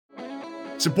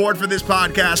Support for this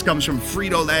podcast comes from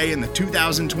Frito-Lay and the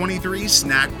 2023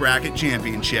 Snack Bracket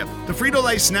Championship. The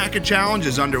Frito-Lay Snack-A Challenge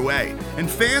is underway, and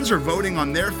fans are voting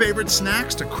on their favorite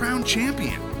snacks to crown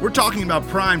champion. We're talking about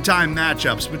prime-time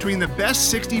matchups between the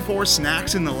best 64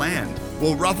 snacks in the land.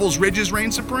 Will Ruffles Ridges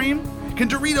reign supreme? Can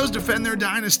Doritos defend their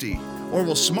dynasty? Or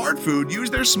will Smart Food use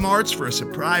their smarts for a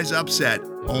surprise upset?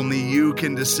 Only you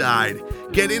can decide.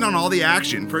 Get in on all the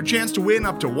action for a chance to win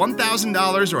up to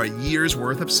 $1,000 or a year's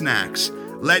worth of snacks.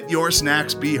 Let your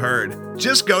snacks be heard.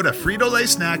 Just go to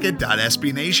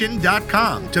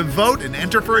fritolaysnacket.sbnation.com to vote and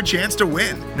enter for a chance to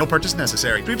win. No purchase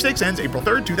necessary. Sweepstakes ends April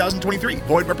 3rd, 2023.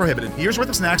 Void where prohibited. Year's worth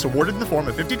of snacks awarded in the form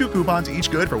of 52 coupons, each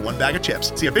good for one bag of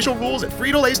chips. See official rules at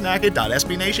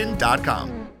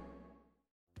fritolaysnacket.sbnation.com.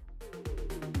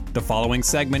 The following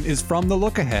segment is from The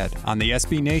Look Ahead on the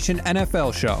SB Nation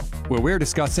NFL Show, where we're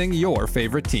discussing your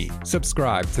favorite team.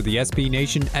 Subscribe to the SB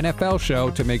Nation NFL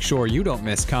Show to make sure you don't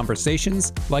miss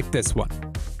conversations like this one.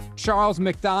 Charles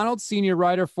McDonald, senior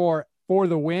writer for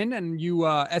The Win, and you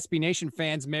SB Nation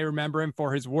fans may remember him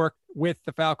for his work with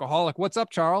the Falcoholic. What's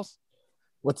up, Charles?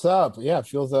 What's up? Yeah, it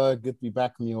feels good to be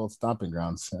back in the old stomping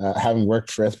grounds. Having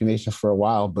worked for SB Nation for a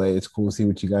while, but it's cool to see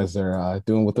what you guys are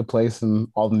doing with the place and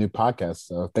all the new podcasts.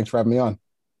 So thanks for having me on.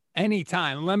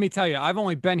 Anytime. Let me tell you, I've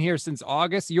only been here since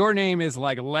August. Your name is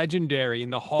like legendary in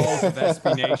the halls of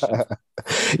SB Nation.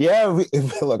 Yeah,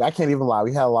 look, I can't even lie.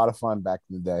 We had a lot of fun back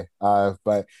in the day.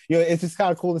 But it's just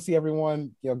kind of cool to see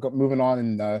everyone, moving on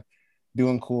and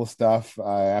doing cool stuff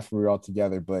after we were all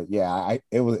together. But yeah,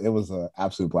 it was an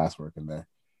absolute blast working there.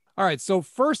 All right. So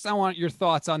first, I want your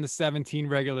thoughts on the 17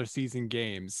 regular season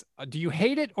games. Do you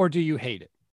hate it or do you hate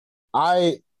it?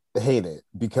 I hate it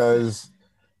because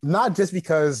not just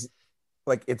because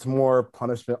like it's more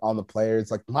punishment on the players.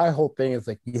 Like my whole thing is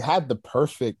like you had the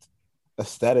perfect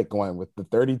aesthetic going with the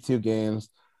 32 games,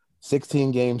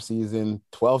 16 game season,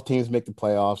 12 teams make the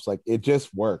playoffs. Like it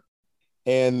just worked.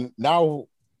 And now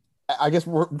I guess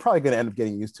we're probably going to end up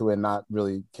getting used to it and not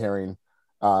really caring.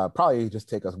 Probably just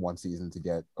take us one season to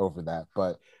get over that.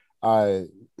 But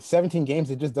 17 games,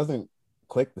 it just doesn't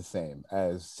click the same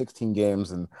as 16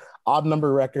 games and odd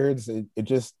number records.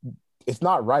 It's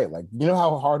not right. Like, you know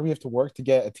how hard we have to work to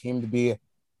get a team to be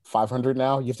 500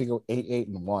 now? You have to go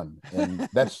 8-8-1. And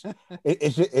that's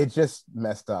it's just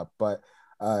messed up. But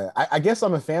I guess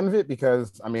I'm a fan of it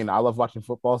because, I mean, I love watching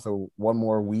football. So one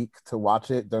more week to watch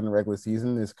it during the regular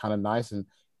season is kind of nice. And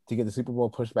to get the Super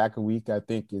Bowl pushed back a week, I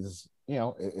think is,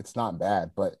 it's not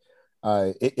bad. But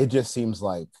it just seems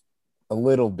like a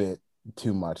little bit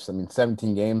too much. I mean,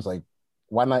 17 games, like,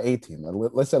 why not 18?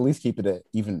 Let's at least keep it an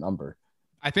even number.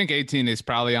 I think 18 is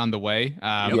probably on the way.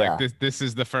 Like this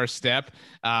is the first step.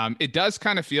 It does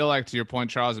kind of feel like, to your point,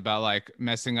 Charles, about like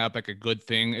messing up like a good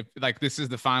thing. Like this is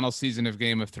the final season of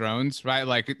Game of Thrones, right?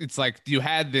 Like it's like you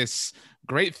had this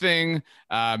great thing.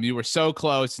 You were so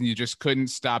close and you just couldn't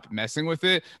stop messing with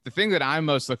it. The thing that I'm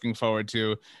most looking forward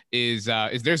to is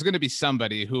there's going to be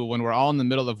somebody who, when we're all in the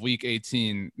middle of week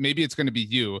 18, maybe it's going to be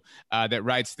you that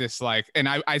writes this, like, and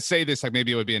I say this like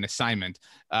maybe it would be an assignment.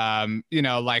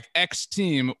 Like X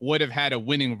team would have had a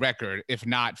winning record if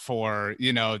not for,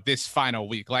 this final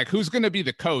week. Like who's going to be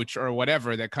the coach or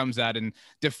whatever that comes out and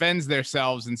defends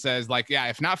themselves and says like, yeah,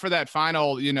 if not for that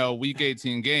final, week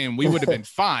 18 game, we would have been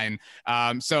fine.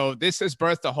 So this has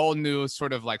birthed a whole new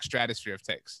sort of like stratosphere of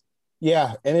takes.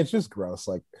 Yeah, and it's just gross.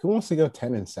 Like, who wants to go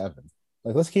 10-7?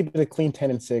 Like, let's keep it a clean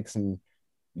 10-6 and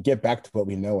get back to what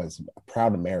we know as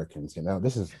proud Americans.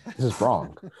 This is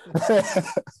wrong.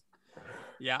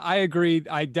 Yeah, I agree.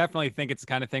 I definitely think it's the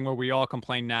kind of thing where we all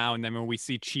complain now, and then when we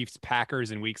see Chiefs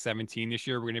Packers in week 17 this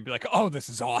year, we're going to be like, oh, this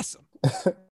is awesome.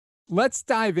 Let's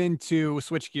dive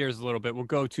switch gears a little bit. We'll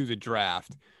go to the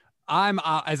draft. I'm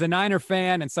as a Niner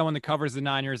fan and someone that covers the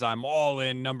Niners, I'm all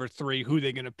in number 3. Who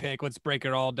they going to pick? Let's break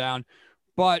it all down.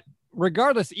 But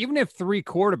regardless, even if 3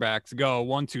 quarterbacks go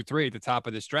 1, 2, 3 at the top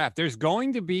of this draft, there's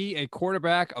going to be a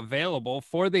quarterback available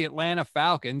for the Atlanta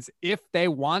Falcons if they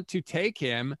want to take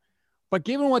him. But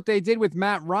given what they did with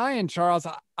Matt Ryan, Charles,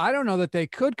 I don't know that they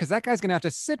could, because that guy's going to have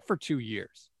to sit for 2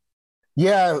 years.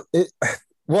 Yeah, it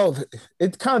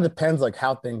kind of depends like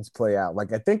how things play out.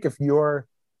 Like I think if you're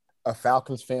a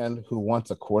Falcons fan who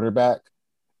wants a quarterback,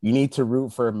 you need to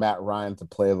root for Matt Ryan to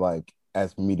play like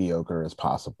as mediocre as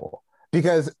possible.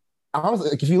 Because honestly,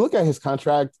 like, if you look at his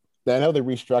contract, I know they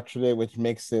restructured it, which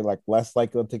makes it like less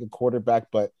likely to take a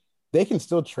quarterback, but they can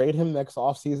still trade him next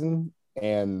offseason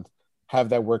and have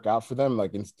that work out for them,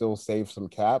 like, and still save some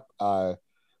cap.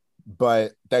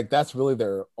 But that's really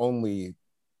the only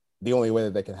way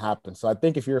that can happen. So I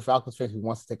think if you're a Falcons fan who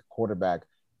wants to take a quarterback,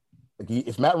 like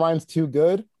if Matt Ryan's too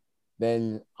good,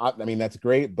 then I mean, that's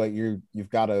great, but you've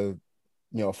got a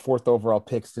fourth overall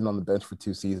pick sitting on the bench for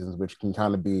 2 seasons, which can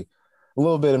kind of be a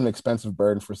little bit of an expensive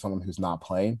burden for someone who's not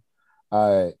playing.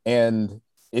 And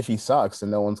if he sucks,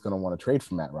 then no one's going to want to trade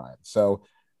for Matt Ryan. So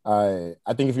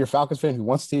I think if you're a Falcons fan who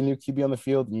wants to see a new QB on the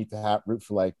field, you need to root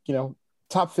for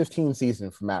top 15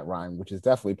 season for Matt Ryan, which is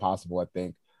definitely possible, I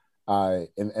think.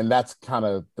 And that's kind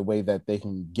of the way that they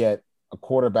can get a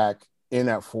quarterback in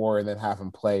at 4 and then have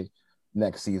him play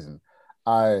next season.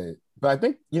 But I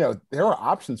think, there are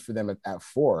options for them at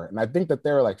 4. And I think that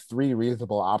there are 3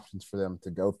 reasonable options for them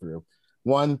to go through.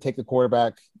 One, take a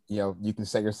quarterback. You can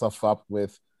set yourself up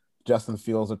with Justin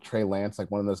Fields or Trey Lance.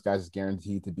 One of those guys is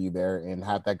guaranteed to be there, and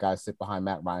have that guy sit behind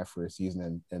Matt Ryan for a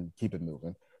season and keep it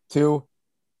moving. 2,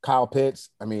 Kyle Pitts.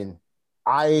 I mean,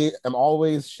 I am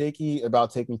always shaky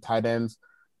about taking tight ends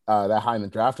that high in the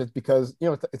draft. It's because,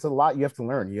 it's a lot you have to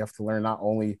learn. You have to learn not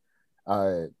only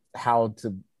how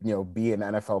to, be an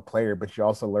NFL player, but you're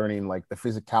also learning the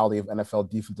physicality of NFL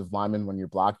defensive linemen when you're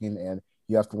blocking, and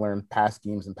you have to learn pass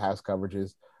schemes and pass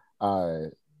coverages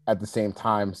at the same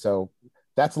time. So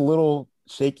that's a little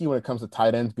shaky when it comes to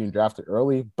tight ends being drafted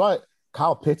early, but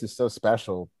Kyle Pitts is so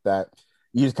special that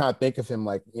you just kind of think of him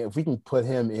if we can put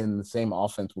him in the same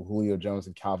offense with Julio Jones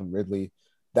and Calvin Ridley,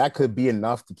 that could be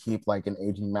enough to keep an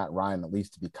aging Matt Ryan at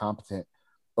least to be competent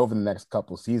over the next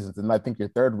couple of seasons. And I think your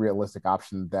third realistic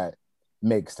option that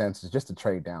makes sense is just to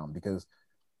trade down, because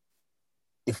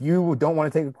if you don't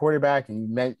want to take a quarterback and you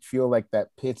might feel that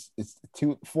Pitts is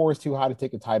 4 is too high to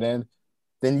take a tight end,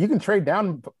 then you can trade down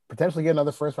and potentially get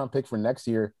another first-round pick for next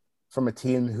year from a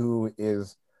team who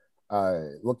is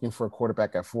looking for a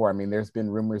quarterback at 4. I mean, there's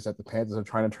been rumors that the Panthers are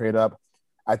trying to trade up.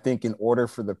 I think in order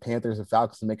for the Panthers and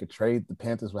Falcons to make a trade, the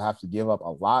Panthers will have to give up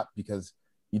a lot, because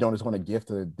you don't just want to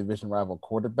gift a division rival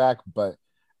quarterback. But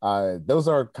those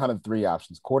are kind of 3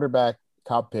 options: quarterback,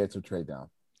 Kyle Pitts, or trade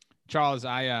down. Charles,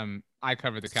 I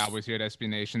cover the Cowboys here at SB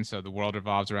Nation, so the world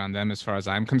revolves around them as far as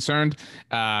I'm concerned.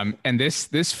 And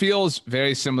this feels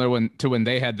very similar to when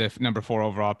they had the number 4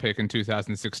 overall pick in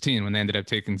 2016, when they ended up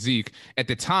taking Zeke. At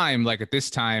the time, at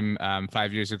this time,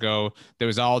 5 years ago, there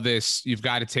was all this: you've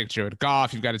got to take Jared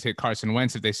Goff, you've got to take Carson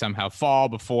Wentz if they somehow fall,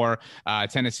 before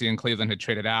Tennessee and Cleveland had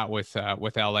traded out with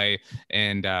LA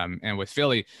and with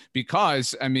Philly,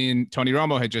 because Tony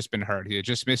Romo had just been hurt. He had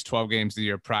just missed 12 games the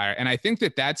year prior, and I think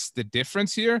that's the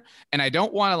difference here. And I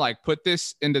don't want to put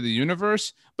this into the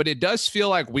universe, but it does feel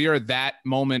like we are that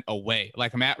moment away.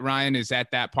 Matt Ryan is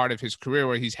at that part of his career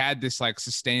where he's had this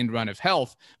sustained run of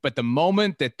health, but the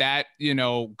moment that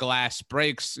glass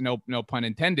breaks, no pun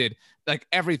intended,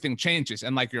 everything changes,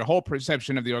 and your whole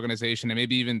perception of the organization, and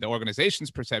maybe even the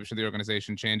organization's perception of the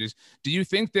organization, changes. Do you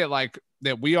think that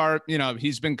that we are,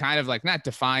 he's been kind of not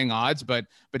defying odds, but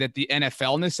that the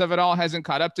NFL-ness of it all hasn't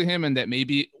caught up to him, and that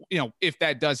maybe, if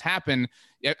that does happen,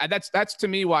 that's to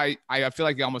me why I feel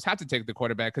like you almost have to take the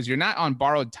quarterback, because you're not on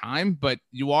borrowed time, but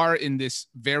you are in this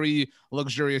very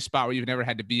luxurious spot where you've never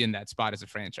had to be in that spot as a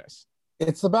franchise.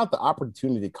 It's about the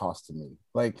opportunity cost to me.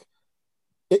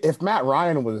 If Matt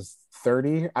Ryan was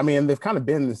 30, they've kind of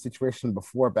been in this situation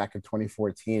before back in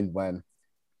 2014 when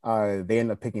they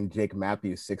ended up picking Jake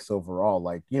Matthews 6th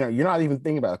overall. You're not even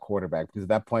thinking about a quarterback, because at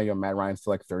that point, Matt Ryan's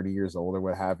still 30 years old or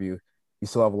what have you. You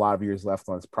still have a lot of years left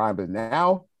on his prime. But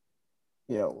now,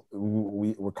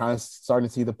 we're kind of starting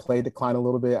to see the play decline a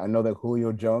little bit. I know that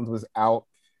Julio Jones was out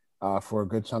for a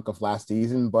good chunk of last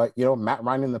season, but, Matt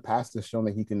Ryan in the past has shown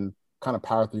that he can kind of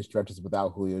power through stretches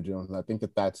without Julio Jones. And I think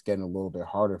that's getting a little bit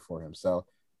harder for him. So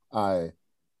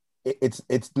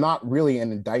it's not really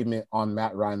an indictment on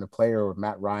Matt Ryan, the player, or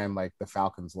Matt Ryan, the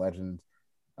Falcons legend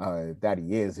that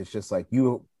he is. It's just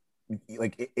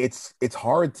it's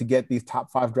hard to get these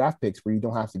top 5 draft picks where you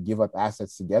don't have to give up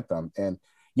assets to get them. And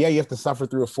yeah, you have to suffer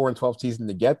through a 4-12 season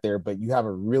to get there, but you have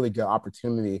a really good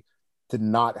opportunity to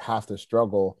not have to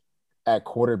struggle at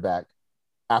quarterback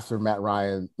after Matt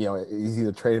Ryan, is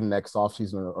either traded next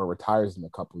offseason or retires in a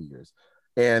couple of years.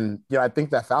 And, I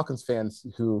think that Falcons fans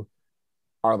who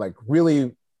are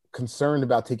really concerned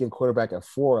about taking quarterback at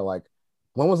 4,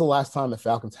 when was the last time the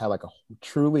Falcons had a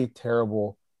truly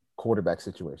terrible quarterback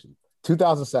situation?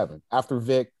 2007, after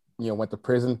Vic, went to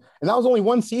prison. And that was only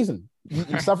one season.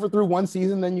 You suffer through one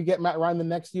season, then you get Matt Ryan the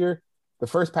next year. The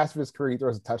first pass of his career, he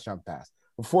throws a touchdown pass.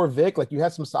 Before Vic, you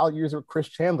had some solid years with Chris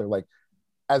Chandler.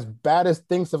 As bad as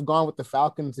things have gone with the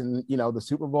Falcons in, the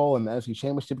Super Bowl and the NFC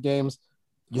Championship games,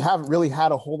 you haven't really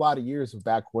had a whole lot of years of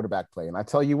bad quarterback play. And I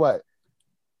tell you what,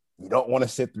 you don't want to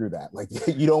sit through that.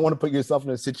 You don't want to put yourself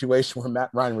in a situation where Matt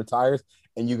Ryan retires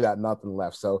and you got nothing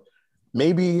left. So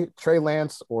maybe Trey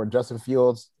Lance or Justin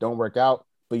Fields don't work out,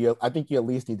 but I think you at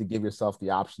least need to give yourself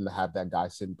the option to have that guy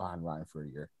sitting behind Ryan for a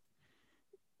year.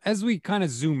 As we kind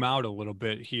of zoom out a little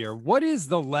bit here, what is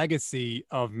the legacy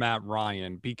of Matt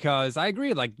Ryan? Because I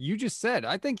agree, like you just said,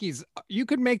 I think you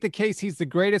could make the case he's the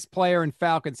greatest player in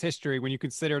Falcons history when you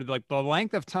consider like the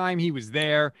length of time he was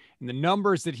there and the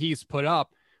numbers that he's put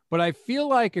up. But I feel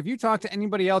like if you talk to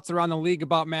anybody else around the league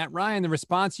about Matt Ryan, the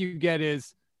response you get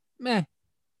is meh.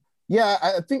 Yeah,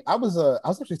 I think I was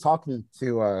actually talking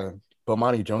to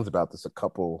Bomani Jones about this a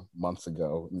couple months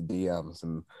ago in the DMs,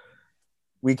 and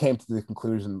we came to the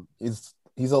conclusion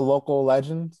he's a local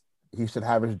legend. He should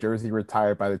have his jersey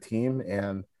retired by the team.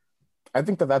 And I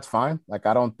think that's fine. Like,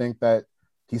 I don't think that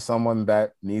he's someone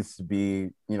that needs to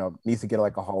get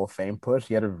like a Hall of Fame push.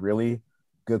 He had a really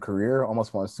good career,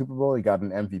 almost won a Super Bowl. He got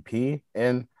an MVP.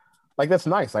 And like, that's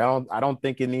nice. I don't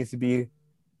think it needs to be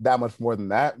that much more than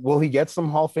that. Will he get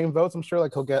some Hall of Fame votes? I'm sure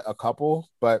like he'll get a couple,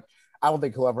 but I don't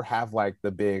think he'll ever have like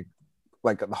the big,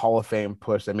 like the Hall of Fame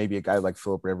push that maybe a guy like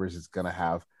Phillip Rivers is going to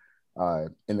have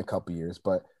in a couple years.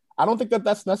 But I don't think that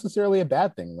that's necessarily a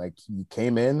bad thing. Like, he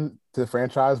came in to the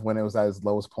franchise when it was at its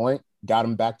lowest point, got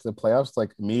him back to the playoffs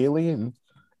like immediately. And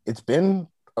it's been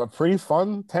a pretty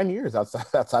fun 10 years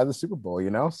outside the Super Bowl,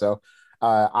 So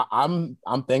I'm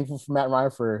thankful for Matt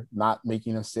Ryan for not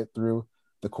making him sit through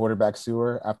the quarterback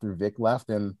sewer after Vic left.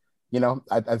 And,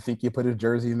 I think you put his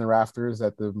jersey in the rafters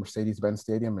at the Mercedes-Benz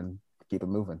Stadium and keep it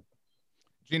moving.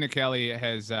 Gina Kelly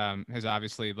has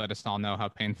obviously let us all know how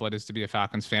painful it is to be a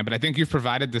Falcons fan, but I think you've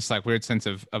provided this like weird sense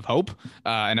of hope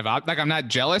and about like, I'm not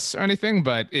jealous or anything,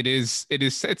 but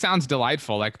it sounds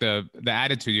delightful. Like the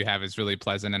attitude you have is really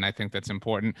pleasant, and I think that's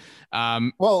important. I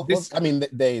mean,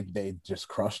 they just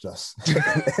crushed us.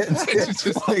 it's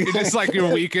just like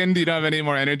your weekend. You don't have any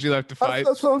more energy left to fight.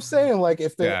 That's what I'm saying. Like,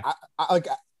 if they,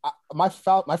 my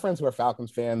friends who are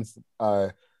Falcons fans,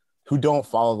 who don't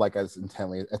follow like as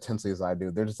intensely as I do,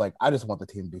 they're just like, I just want the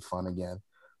team to be fun again.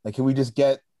 Like, can we just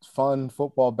get fun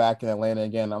football back in Atlanta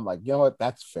again? I'm like, you know what?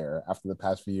 That's fair. After the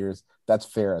past few years, that's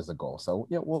fair as a goal. So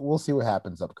we'll see what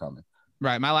happens upcoming.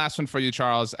 Right. My last one for you,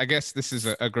 Charles. I guess this is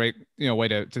a great, way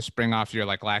to spring off your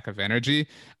like lack of energy.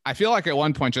 I feel like at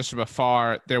one point, just from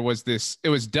afar, there was this, it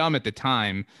was dumb at the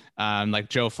time, like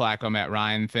Joe Flacco, Matt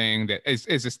Ryan thing that is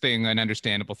this thing, an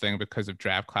understandable thing because of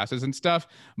draft classes and stuff.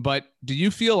 But do you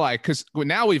feel like, because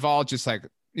now we've all just like,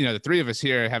 the three of us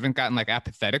here haven't gotten like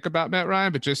apathetic about Matt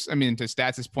Ryan, but just, to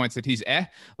Stats' points that he's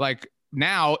like,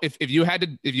 now, if you had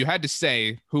to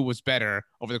say who was better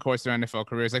over the course of their NFL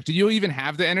careers, like, do you even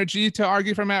have the energy to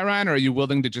argue for Matt Ryan, or are you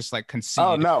willing to just like concede?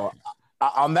 Oh no,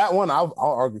 on that one, I'll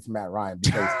argue for Matt Ryan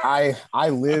because I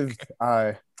lived,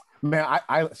 so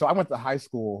I went to high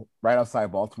school right outside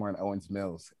Baltimore in Owens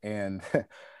Mills, and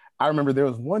I remember there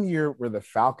was one year where the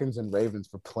Falcons and Ravens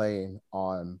were playing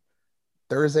on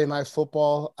Thursday Night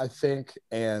Football, I think,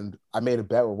 and I made a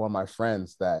bet with one of my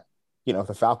friends that, if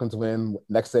the Falcons win,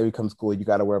 next day we come to school, you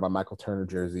got to wear my Michael Turner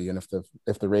jersey. And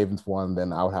if the Ravens won,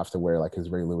 then I would have to wear like his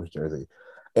Ray Lewis jersey.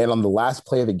 And on the last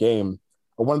play of the game,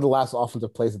 or one of the last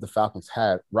offensive plays that the Falcons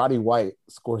had, Roddy White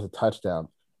scores a touchdown.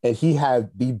 And he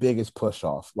had the biggest push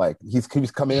off. Like, he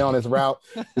was coming in on his route.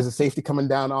 There's a safety coming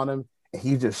down on him. And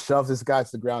he just shoves this guy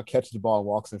to the ground, catches the ball, and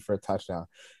walks in for a touchdown.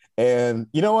 And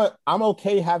you know what? I'm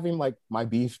okay having like my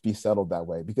beef be settled that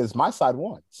way because my side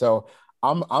won. So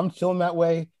I'm chilling that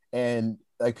way. And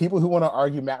like, people who want to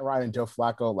argue Matt Ryan and Joe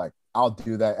Flacco, like, I'll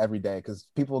do that every day because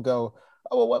people go,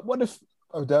 oh, well, what if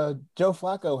Joe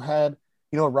Flacco had,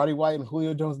 Roddy White and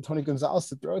Julio Jones and Tony Gonzalez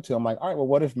to throw to? I'm like, all right, well,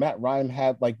 what if Matt Ryan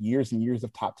had like years and years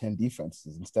of top 10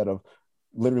 defenses instead of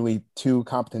literally 2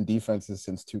 competent defenses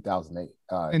since 2008?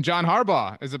 And John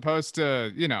Harbaugh, as opposed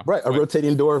to, right, a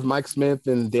rotating door of Mike Smith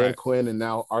and Dan Quinn and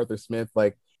now Arthur Smith.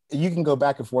 Like, you can go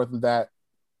back and forth with that.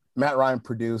 Matt Ryan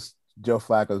produced. Joe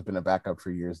Flacco has been a backup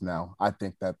for years now. I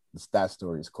think that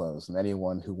story is closed. And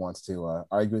anyone who wants to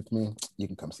argue with me, you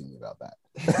can come see me about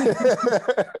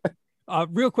that.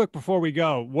 Real quick before we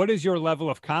go, what is your level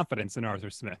of confidence in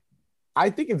Arthur Smith? I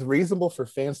think it's reasonable for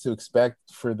fans to expect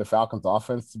for the Falcons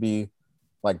offense to be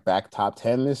like back top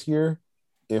 10 this year.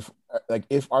 If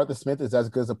Arthur Smith is as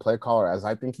good as a play caller as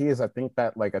I think he is, I think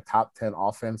that like a top 10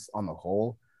 offense on the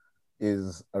whole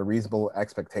is a reasonable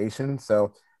expectation.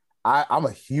 So I'm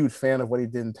a huge fan of what he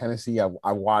did in Tennessee.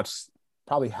 I watched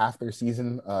probably half their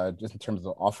season just in terms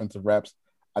of offensive reps.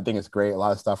 I think it's great. A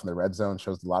lot of stuff in the red zone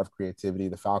shows a lot of creativity.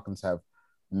 The Falcons have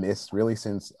missed really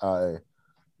since Kyle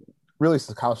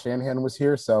Shanahan was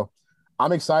here. So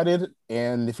I'm excited.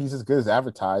 And if he's as good as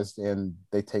advertised and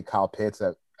they take Kyle Pitts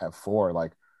at 4,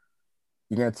 like,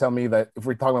 you're going to tell me that if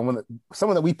we're talking about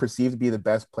someone that we perceive to be the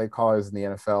best play callers in the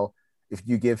NFL, if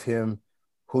you give him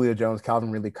Julio Jones,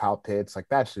 Calvin Ridley, Kyle Pitts, like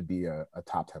that should be a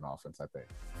top 10 offense, I think.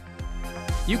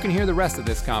 You can hear the rest of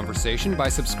this conversation by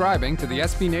subscribing to the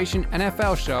SB Nation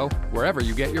NFL show wherever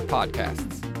you get your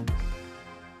podcasts.